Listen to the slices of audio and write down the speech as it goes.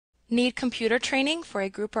Need computer training for a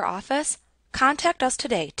group or office? Contact us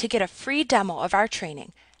today to get a free demo of our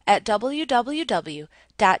training at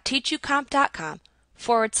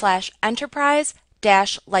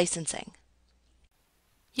www.teachucomp.com/enterprise-licensing.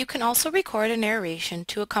 You can also record a narration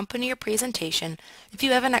to accompany your presentation if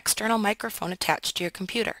you have an external microphone attached to your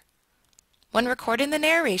computer. When recording the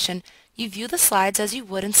narration, you view the slides as you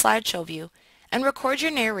would in slideshow view and record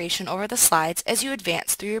your narration over the slides as you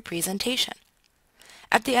advance through your presentation.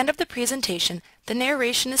 At the end of the presentation, the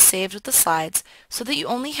narration is saved with the slides so that you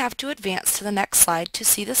only have to advance to the next slide to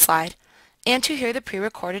see the slide and to hear the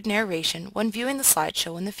pre-recorded narration when viewing the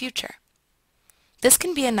slideshow in the future. This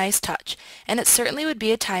can be a nice touch, and it certainly would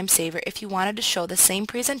be a time saver if you wanted to show the same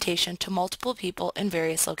presentation to multiple people in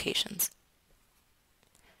various locations.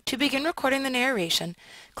 To begin recording the narration,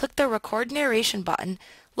 click the Record Narration button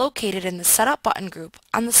located in the Setup button group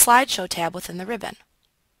on the Slideshow tab within the ribbon.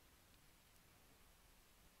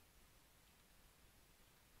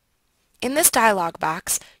 In this dialog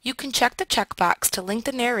box, you can check the checkbox to link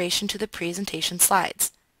the narration to the presentation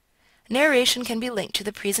slides. Narration can be linked to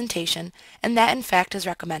the presentation, and that in fact is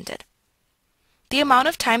recommended. The amount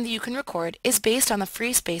of time that you can record is based on the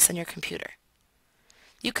free space on your computer.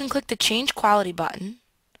 You can click the Change Quality button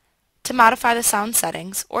to modify the sound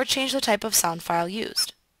settings or change the type of sound file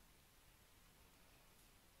used.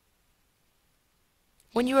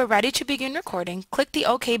 When you are ready to begin recording, click the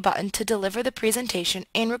OK button to deliver the presentation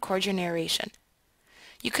and record your narration.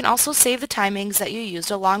 You can also save the timings that you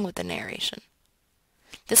used along with the narration.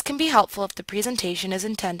 This can be helpful if the presentation is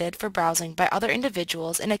intended for browsing by other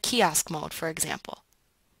individuals in a kiosk mode, for example.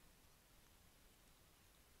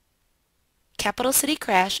 Capital City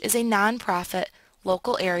Crash is a non-profit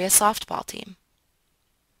local area softball team.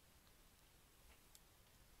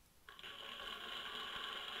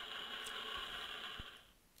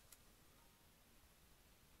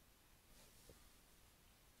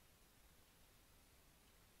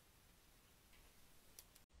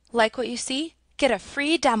 Like what you see? Get a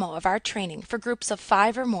free demo of our training for groups of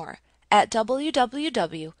 5 or more at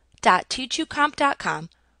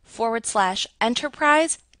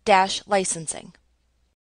www.teachucomp.com/enterprise-licensing.